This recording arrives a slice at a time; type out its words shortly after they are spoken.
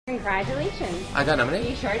Congratulations. I got You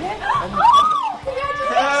nominated? sure did? Oh!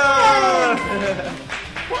 Congratulations!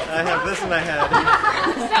 I have this in my head.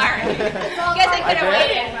 Sorry. Guess I could have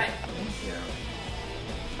waited, but...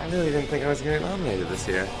 I really didn't think I was going to get nominated this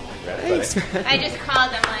year. Thanks, man. I just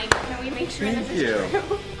called them like, can we make sure Thank this is you.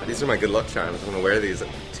 true? These are my good luck charms. I'm going to wear these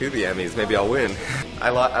to the Emmys. Maybe I'll win. I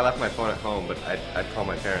left my phone at home, but I'd call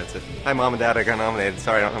my parents. Hi, Mom and Dad, I got nominated.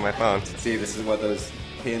 Sorry, I don't have my phone. See, this is what those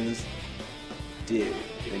pins do.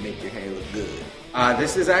 They make your hair look good.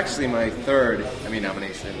 This is actually my third Emmy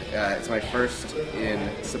nomination. It's my first in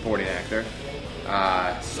supporting actor.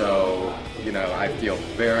 So, you know, I feel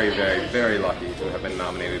very, very, very lucky to have been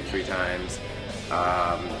nominated 3 times.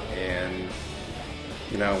 And,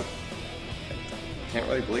 you know, I can't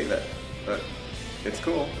really believe it, but it's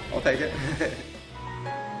cool. I'll take it.